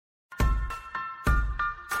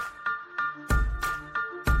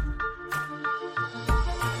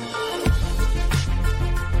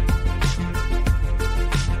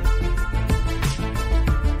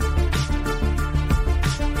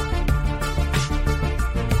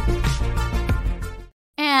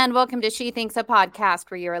And welcome to She Thinks, a podcast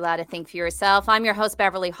where you're allowed to think for yourself. I'm your host,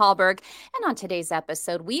 Beverly Hallberg. And on today's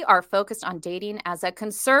episode, we are focused on dating as a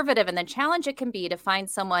conservative and the challenge it can be to find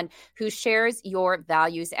someone who shares your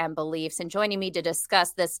values and beliefs. And joining me to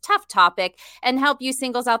discuss this tough topic and help you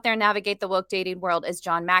singles out there navigate the woke dating world is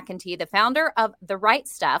John McEntee, the founder of The Right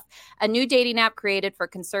Stuff, a new dating app created for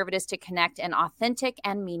conservatives to connect in authentic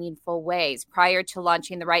and meaningful ways. Prior to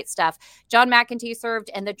launching The Right Stuff, John McEntee served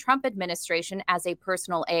in the Trump administration as a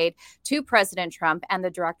personal aide to President Trump and the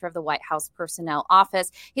director of the White House Personnel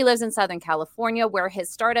Office. He lives in Southern California, where his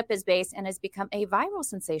startup is based and has become a viral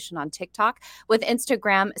sensation on TikTok, with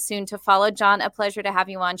Instagram soon to follow. John, a pleasure to have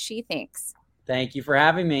you on She Thinks. Thank you for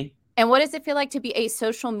having me. And what does it feel like to be a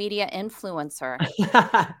social media influencer?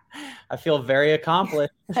 I feel very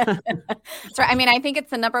accomplished. So, I mean, I think it's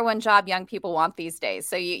the number one job young people want these days.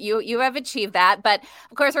 So you have achieved that. But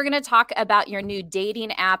of course, we're going to talk about your new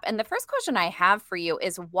dating app. And the first question I have for you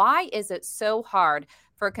is, why is it so hard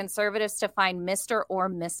for conservatives to find Mr. or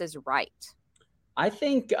Mrs. Right? I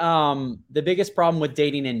think the biggest problem with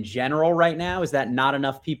dating in general right now is that not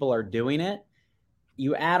enough people are doing it.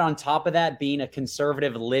 You add on top of that being a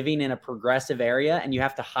conservative living in a progressive area, and you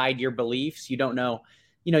have to hide your beliefs. You don't know,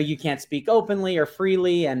 you can't speak openly or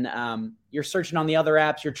freely, and you're searching on the other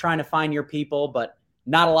apps. You're trying to find your people, but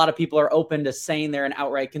not a lot of people are open to saying they're an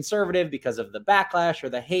outright conservative because of the backlash or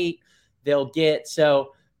the hate they'll get.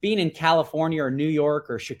 So being in California or New York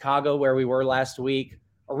or Chicago, where we were last week,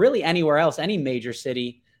 or really anywhere else, any major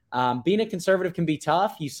city, being a conservative can be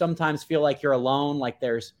tough. You sometimes feel like you're alone, like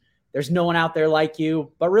there's no one out there like you,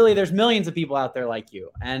 but really there's millions of people out there like you.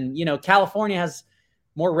 And, California has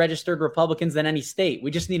more registered Republicans than any state. We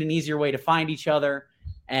just need an easier way to find each other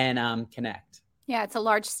and connect. Yeah, it's a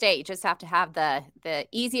large state. You just have to have the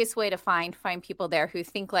easiest way to find people there who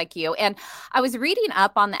think like you. And I was reading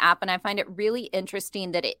up on the app, and I find it really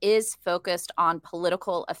interesting that it is focused on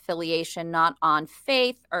political affiliation, not on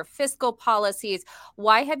faith or fiscal policies.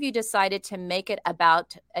 Why have you decided to make it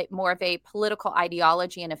about more of a political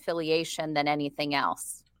ideology and affiliation than anything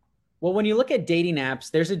else? Well, when you look at dating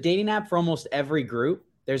apps, there's a dating app for almost every group.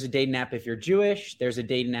 There's a dating app if you're Jewish. There's a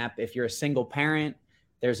dating app if you're a single parent.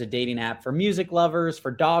 There's a dating app for music lovers,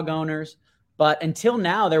 for dog owners. But until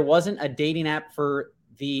now, there wasn't a dating app for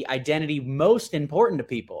the identity most important to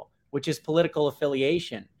people, which is political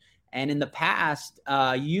affiliation. And in the past,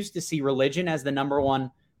 you used to see religion as the number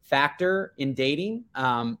one factor in dating.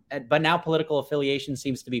 But now political affiliation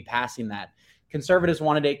seems to be passing that. Conservatives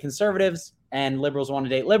want to date conservatives and liberals want to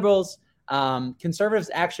date liberals.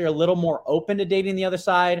 Conservatives actually are a little more open to dating the other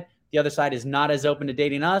side. The other side is not as open to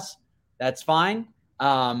dating us. That's fine.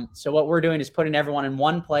 So what we're doing is putting everyone in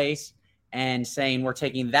one place and saying we're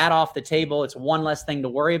taking that off the table. It's one less thing to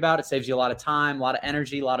worry about. It saves you a lot of time, a lot of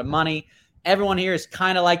energy, a lot of money. Everyone here is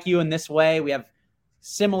kind of like you in this way. We have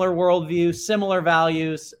similar worldview, similar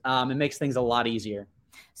values. It makes things a lot easier.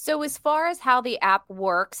 So as far as how the app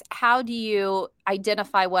works, how do you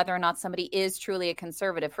identify whether or not somebody is truly a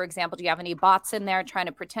conservative? For example, do you have any bots in there trying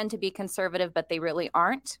to pretend to be conservative, but they really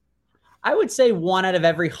aren't? I would say 1 out of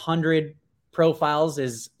every 100 profiles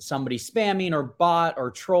is somebody spamming or bot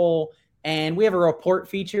or troll. And we have a report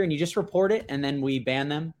feature, and you just report it and then we ban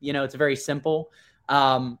them. It's very simple.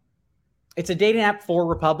 It's a dating app for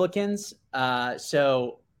Republicans.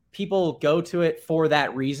 So people go to it for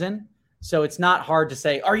that reason. So it's not hard to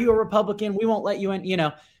say, are you a Republican? We won't let you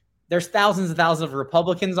in. There's thousands and thousands of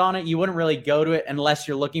Republicans on it. You wouldn't really go to it unless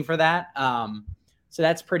you're looking for that. So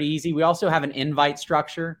that's pretty easy. We also have an invite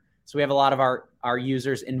structure. So we have a lot of our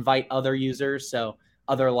users invite other users, so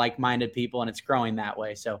other like-minded people, and it's growing that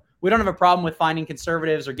way. So we don't have a problem with finding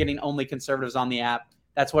conservatives or getting only conservatives on the app.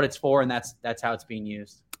 That's what it's for, and that's how it's being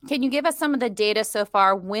used. Can you give us some of the data so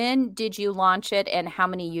far? When did you launch it, and how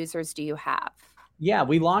many users do you have? Yeah,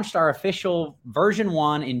 we launched our official version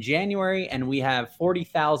 1 in January, and we have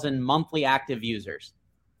 40,000 monthly active users.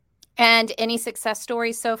 And any success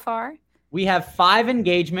stories so far? We have 5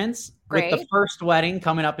 engagements. Great. With the first wedding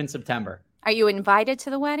coming up in September. Are you invited to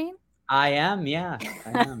the wedding? I am, yeah.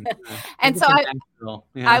 I am. And so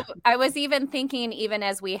I was even thinking, even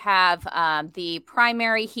as we have the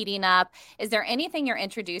primary heating up, is there anything you're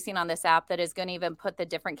introducing on this app that is going to even put the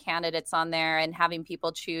different candidates on there and having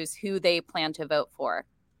people choose who they plan to vote for?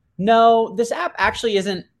 No, this app actually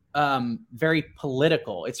isn't very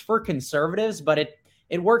political. It's for conservatives, but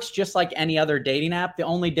it works just like any other dating app. The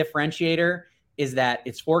only differentiator is that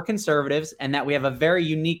it's for conservatives and that we have a very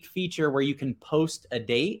unique feature where you can post a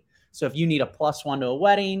date. So if you need a +1 to a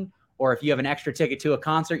wedding, or if you have an extra ticket to a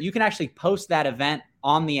concert, you can actually post that event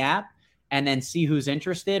on the app and then see who's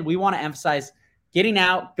interested. We want to emphasize getting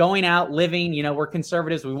out, going out, living. We're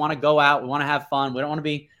conservatives. We want to go out. We want to have fun. We don't want to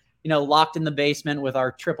be, locked in the basement with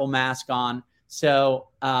our triple mask on. So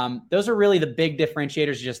those are really the big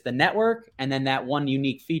differentiators, just the network and then that one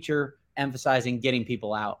unique feature emphasizing getting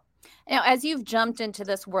people out. Now, as you've jumped into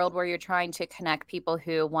this world where you're trying to connect people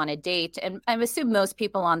who want to date, and I assume most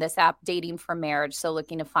people on this app dating for marriage, so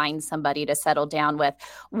looking to find somebody to settle down with,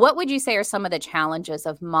 what would you say are some of the challenges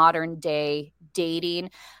of modern day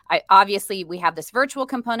dating? Obviously, we have this virtual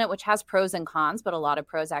component, which has pros and cons, but a lot of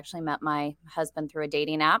pros. Actually met my husband through a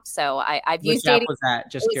dating app. So I've Which used app dating. was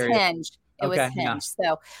that? Just It was curious. Hinge. It was Okay, Hinge. yeah.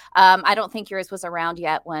 So I don't think yours was around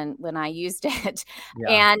yet when I used it. Yeah.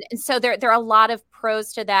 And so there are a lot of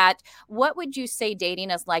pros to that. What would you say dating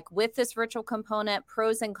is like with this virtual component,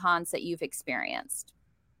 pros and cons that you've experienced?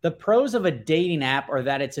 The pros of a dating app are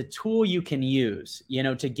that it's a tool you can use,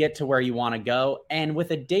 to get to where you want to go. And with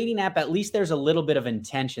a dating app, at least there's a little bit of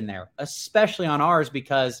intention there, especially on ours,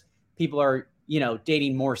 because people are,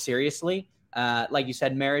 dating more seriously. Like you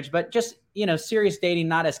said, marriage, but just, serious dating,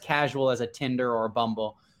 not as casual as a Tinder or a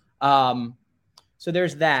Bumble. So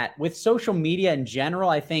there's that. With social media in general,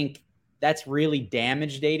 I think that's really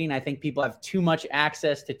damaged dating. I think people have too much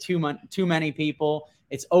access to too many people.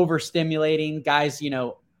 It's overstimulating. Guys,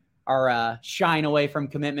 are shying away from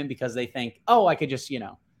commitment because they think, oh, I could just,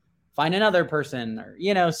 find another person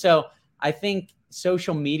or, so I think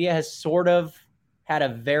social media has sort of had a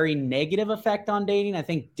very negative effect on dating. I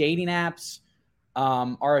think dating apps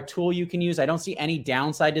are a tool you can use. I don't see any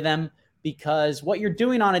downside to them because what you're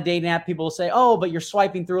doing on a dating app, people will say, oh, but you're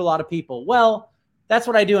swiping through a lot of people. Well, that's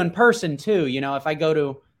what I do in person too. If I go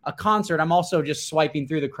to a concert, I'm also just swiping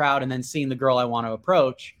through the crowd and then seeing the girl I want to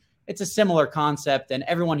approach. It's a similar concept, and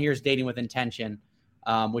everyone here is dating with intention,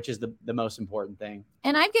 which is the most important thing.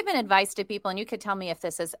 And I've given advice to people, and you could tell me if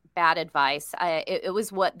this is bad advice. It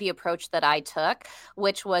was what the approach that I took,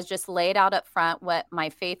 which was just laid out up front what my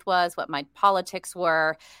faith was, what my politics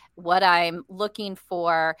were, what I'm looking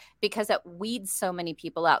for, because it weeds so many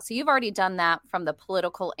people out. So you've already done that from the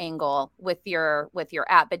political angle with your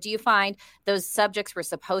app. But do you find those subjects we're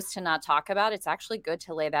supposed to not talk about? It's actually good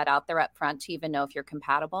to lay that out there up front to even know if you're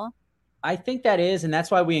compatible. I think that is, and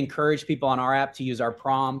that's why we encourage people on our app to use our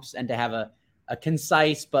prompts and to have a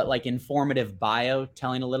concise but like informative bio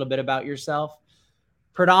telling a little bit about yourself.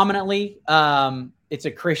 Predominantly, it's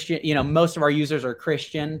a Christian, most of our users are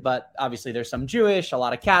Christian, but obviously there's some Jewish, a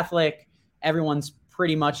lot of Catholic. Everyone's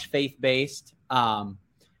pretty much faith-based.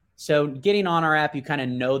 So getting on our app, you kind of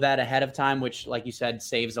know that ahead of time, which, like you said,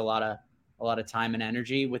 saves a lot of time and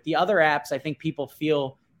energy. With the other apps, I think people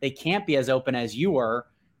feel they can't be as open as you were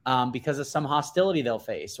because of some hostility they'll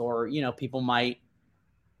face, or, people might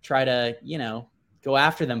try to, go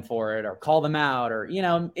after them for it or call them out, or,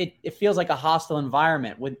 it feels like a hostile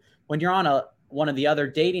environment. When you're on one of the other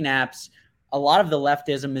dating apps, a lot of the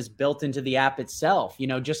leftism is built into the app itself,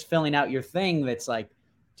 just filling out your thing that's like,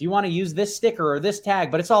 do you want to use this sticker or this tag?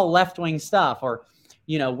 But it's all left-wing stuff, or,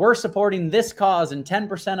 we're supporting this cause and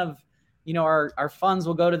 10% of, our funds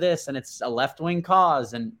will go to this, and it's a left-wing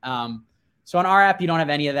cause. And so on our app, you don't have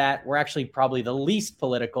any of that. We're actually probably the least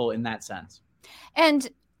political in that sense. And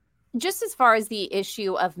just as far as the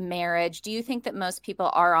issue of marriage, do you think that most people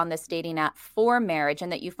are on this dating app for marriage,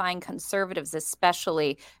 and that you find conservatives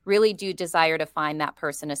especially really do desire to find that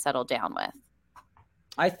person to settle down with?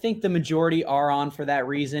 I think the majority are on for that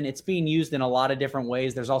reason. It's being used in a lot of different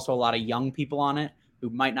ways. There's also a lot of young people on it who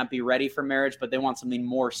might not be ready for marriage, but they want something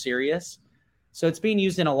more serious. So it's being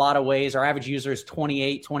used in a lot of ways. Our average user is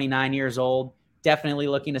 28, 29 years old, definitely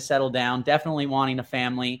looking to settle down, definitely wanting a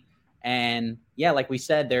family. And yeah, like we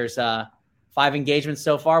said, there's 5 engagements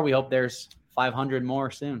so far. We hope there's 500 more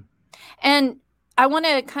soon. And I want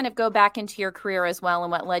to kind of go back into your career as well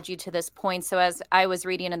and what led you to this point. So as I was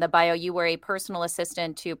reading in the bio, you were a personal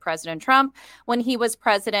assistant to President Trump when he was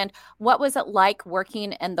president. What was it like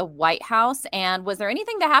working in the White House? And was there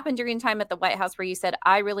anything that happened during time at the White House where you said,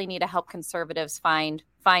 I really need to help conservatives find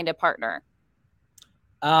a partner?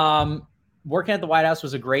 Working at the White House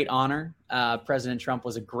was a great honor. President Trump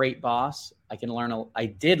was a great boss. I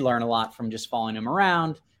did learn a lot from just following him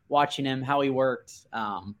around, watching him, how he worked.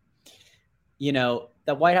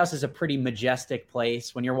 The White House is a pretty majestic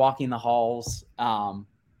place. When you're walking the halls,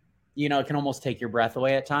 it can almost take your breath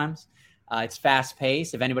away at times. It's fast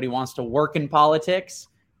paced. If anybody wants to work in politics,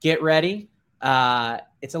 get ready.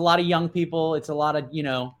 It's a lot of young people. It's a lot of,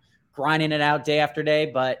 grinding it out day after day,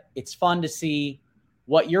 but it's fun to see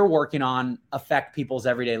what you're working on affect people's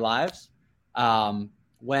everyday lives.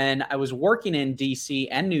 When I was working in DC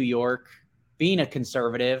and New York, being a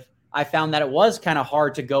conservative, I found that it was kind of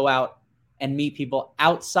hard to go out and meet people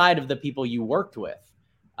outside of the people you worked with,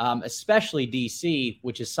 especially DC,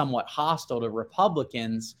 which is somewhat hostile to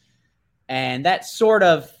Republicans. And that sort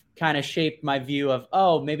of kind of shaped my view of,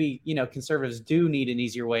 oh, maybe, conservatives do need an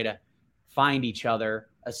easier way to find each other,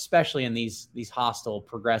 especially in these hostile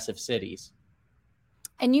progressive cities.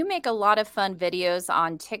 And you make a lot of fun videos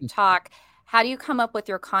on TikTok. How do you come up with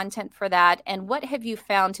your content for that? And what have you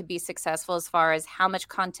found to be successful as far as how much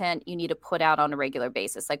content you need to put out on a regular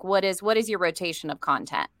basis? Like what is your rotation of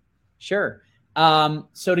content? Sure.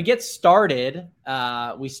 So to get started,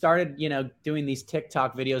 we started, doing these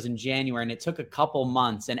TikTok videos in January, and it took a couple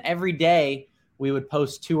months, and every day we would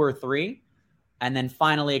post 2 or 3. And then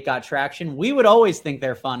finally it got traction. We would always think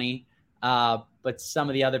they're funny. But some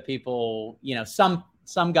of the other people,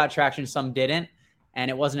 some got traction, some didn't. And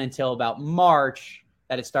it wasn't until about March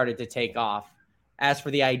that it started to take off. As for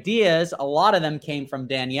the ideas, a lot of them came from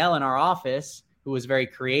Danielle in our office, who was very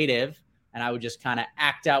creative. And I would just kind of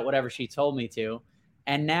act out whatever she told me to.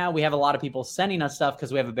 And now we have a lot of people sending us stuff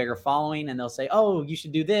because we have a bigger following. And they'll say, oh, you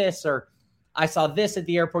should do this. Or I saw this at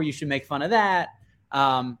the airport. You should make fun of that.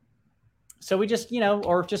 So we just,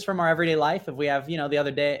 or just from our everyday life, if we have, the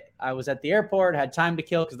other day I was at the airport, had time to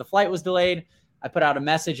kill because the flight was delayed. I put out a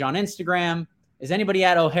message on Instagram. Is anybody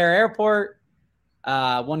at O'Hare Airport?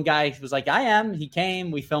 One guy was like, I am. He came.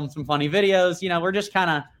 We filmed some funny videos. We're just kind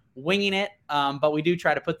of winging it. But we do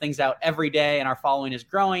try to put things out every day, and our following is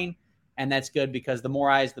growing. And that's good because the more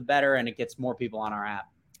eyes, the better, and it gets more people on our app.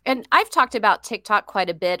 And I've talked about TikTok quite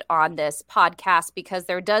a bit on this podcast because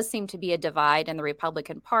there does seem to be a divide in the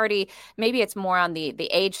Republican Party. Maybe it's more on the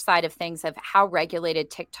age side of things of how regulated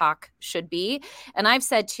TikTok should be. And I've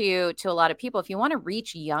said to a lot of people, if you want to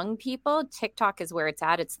reach young people, TikTok is where it's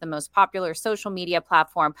at. It's the most popular social media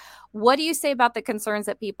platform. What do you say about the concerns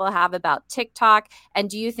that people have about TikTok? And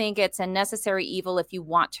do you think it's a necessary evil if you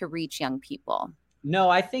want to reach young people? No,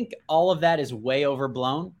 I think all of that is way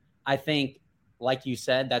overblown. I think, like you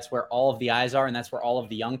said, that's where all of the eyes are, and that's where all of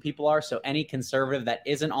the young people are. So any conservative that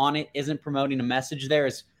isn't on it, isn't promoting a message there,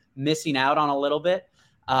 is missing out on a little bit.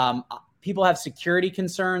 People have security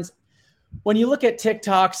concerns. When you look at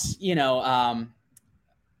TikTok's, their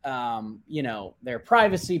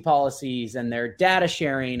privacy policies and their data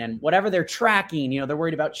sharing and whatever they're tracking, they're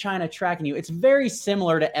worried about China tracking you. It's very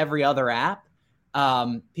similar to every other app.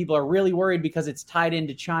 People are really worried because it's tied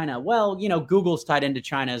into China. Well, Google's tied into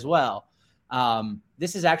China as well.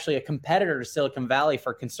 This is actually a competitor to Silicon Valley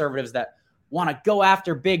for conservatives that want to go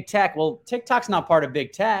after big tech. Well, TikTok's not part of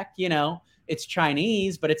big tech, it's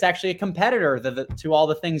Chinese, but it's actually a competitor to all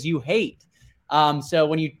the things you hate. So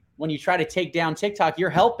when you try to take down TikTok, you're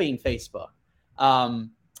helping Facebook.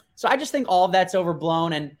 So I just think all of that's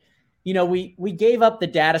overblown. And, we gave up the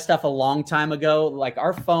data stuff a long time ago. Like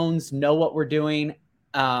our phones know what we're doing.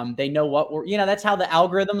 They know what that's how the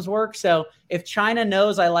algorithms work. So if China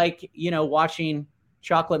knows I like, watching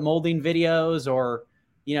chocolate molding videos or,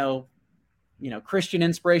 Christian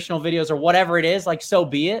inspirational videos or whatever it is, like, so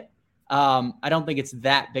be it. I don't think it's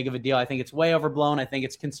that big of a deal. I think it's way overblown. I think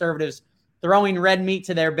it's conservatives throwing red meat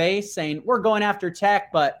to their base saying we're going after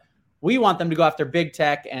tech, but we want them to go after big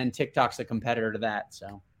tech, and TikTok's a competitor to that.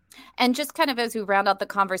 So. And just kind of as we round out the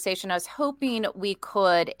conversation, I was hoping we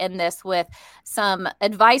could end this with some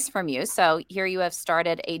advice from you. So here you have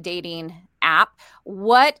started a dating app.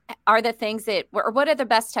 What are the things or what are the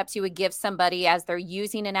best tips you would give somebody as they're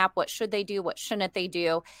using an app? What should they do? What shouldn't they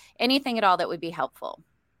do? Anything at all that would be helpful?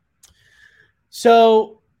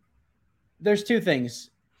 So there's 2 things.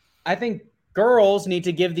 I think girls need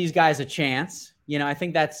to give these guys a chance. I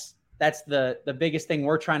think that's the biggest thing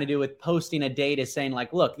we're trying to do with posting a date is saying,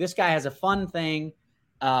 like, look, this guy has a fun thing.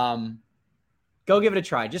 Go give it a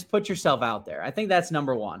try. Just put yourself out there. I think that's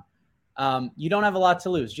number 1. You don't have a lot to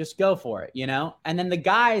lose. Just go for it, And then the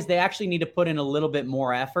guys, they actually need to put in a little bit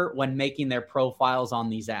more effort when making their profiles on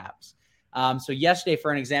these apps. So yesterday,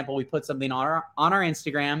 for an example, we put something on our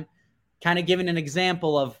Instagram, kind of giving an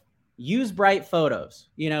example of use bright photos,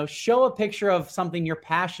 show a picture of something you're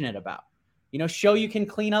passionate about. Show you can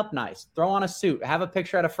clean up nice, throw on a suit, have a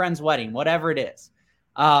picture at a friend's wedding, whatever it is.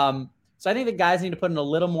 So I think the guys need to put in a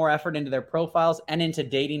little more effort into their profiles and into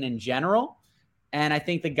dating in general. And I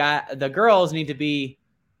think the girls need to be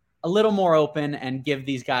a little more open and give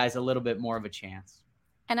these guys a little bit more of a chance.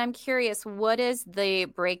 And I'm curious, what is the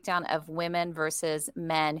breakdown of women versus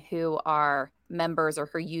men who are members or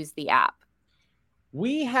who use the app?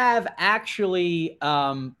 We have actually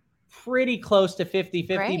pretty close to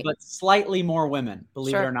 50-50, Great. but slightly more women,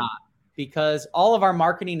 believe it or not, because all of our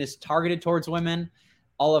marketing is targeted towards women.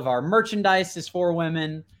 All of our merchandise is for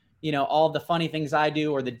women. all the funny things I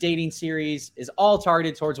do, or the dating series is all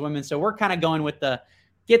targeted towards women. So we're kind of going with the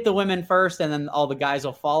get the women first, and then all the guys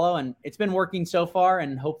will follow. And it's been working so far,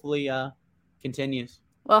 and hopefully continues.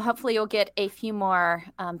 Well, hopefully you'll get a few more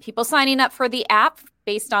people signing up for the app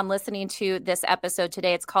based on listening to this episode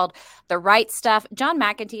today. It's called The Right Stuff. John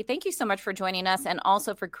McEntee, thank you so much for joining us, and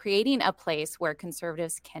also for creating a place where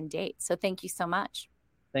conservatives can date. So thank you so much.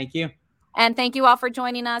 Thank you. And thank you all for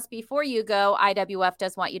joining us. Before you go, IWF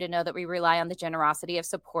does want you to know that we rely on the generosity of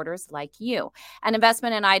supporters like you. An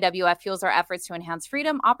investment in IWF fuels our efforts to enhance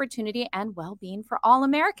freedom, opportunity, and well-being for all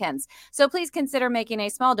Americans. So please consider making a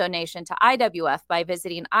small donation to IWF by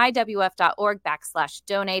visiting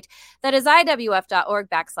iwf.org/donate. That is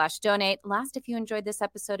iwf.org/donate. Last, if you enjoyed this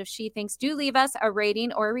episode of She Thinks, do leave us a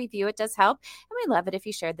rating or a review. It does help. And we love it if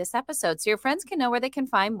you shared this episode so your friends can know where they can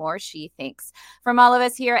find more She Thinks. From all of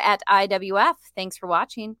us here at IWF, thanks for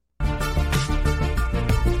watching.